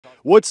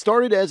What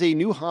started as a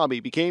new hobby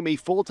became a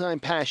full-time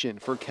passion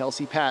for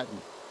Kelsey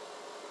Patton.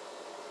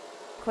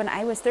 When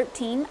I was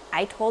 13,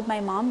 I told my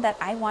mom that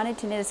I wanted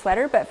to knit a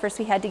sweater, but first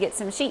we had to get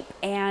some sheep.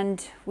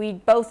 And we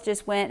both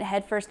just went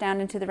headfirst down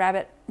into the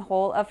rabbit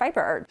hole of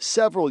fiber art.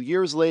 Several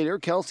years later,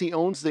 Kelsey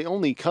owns the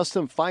only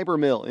custom fiber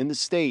mill in the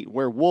state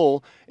where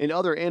wool and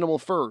other animal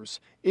furs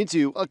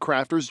into a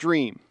crafter's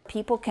dream.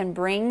 People can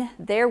bring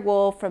their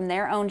wool from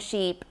their own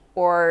sheep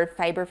or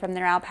fiber from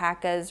their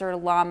alpacas or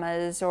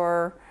llamas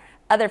or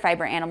other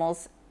fiber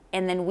animals,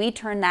 and then we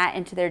turn that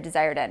into their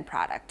desired end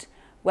product,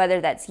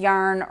 whether that's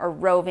yarn or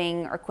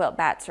roving or quilt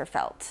bats or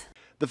felt.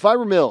 The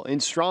fiber mill in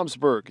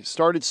Stromsburg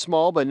started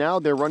small, but now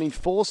they're running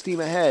full steam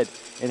ahead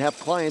and have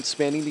clients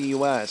spanning the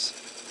U.S.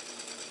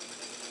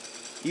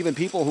 Even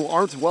people who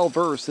aren't well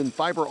versed in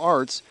fiber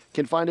arts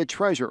can find a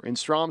treasure in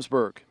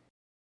Stromsburg.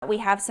 We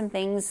have some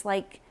things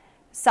like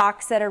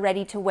socks that are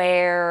ready to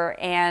wear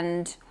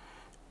and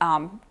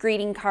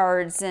greeting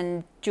cards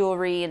and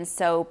jewelry and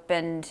soap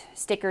and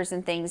stickers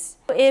and things.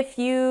 If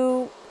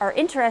you are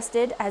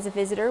interested as a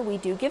visitor, we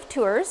do give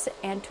tours,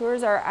 and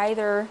tours are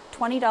either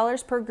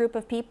 $20 per group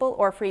of people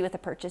or free with a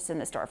purchase in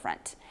the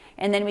storefront.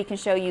 And then we can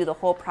show you the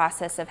whole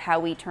process of how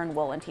we turn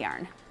wool into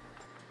yarn.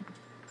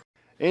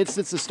 And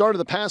since the start of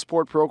the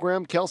Passport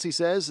program, Kelsey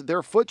says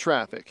their foot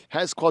traffic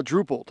has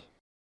quadrupled.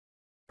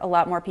 A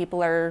lot more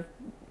people are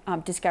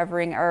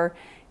discovering our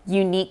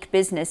unique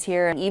business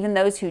here, and even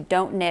those who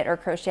don't knit or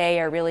crochet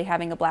are really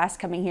having a blast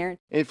coming here.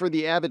 And for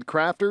the avid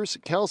crafters,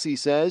 Kelsey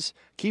says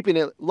keeping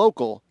it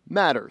local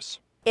matters.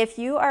 If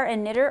you are a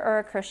knitter or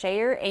a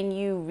crocheter and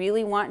you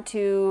really want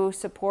to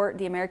support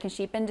the American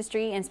sheep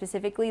industry and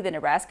specifically the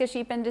Nebraska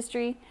sheep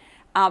industry,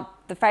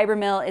 the fiber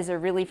mill is a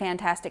really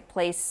fantastic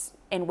place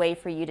and way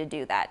for you to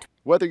do that.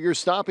 Whether you're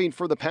stopping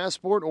for the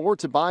Passport or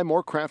to buy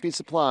more crafting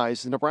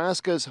supplies,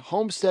 Nebraska's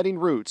homesteading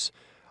roots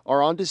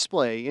are on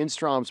display in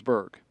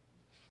Stromsburg.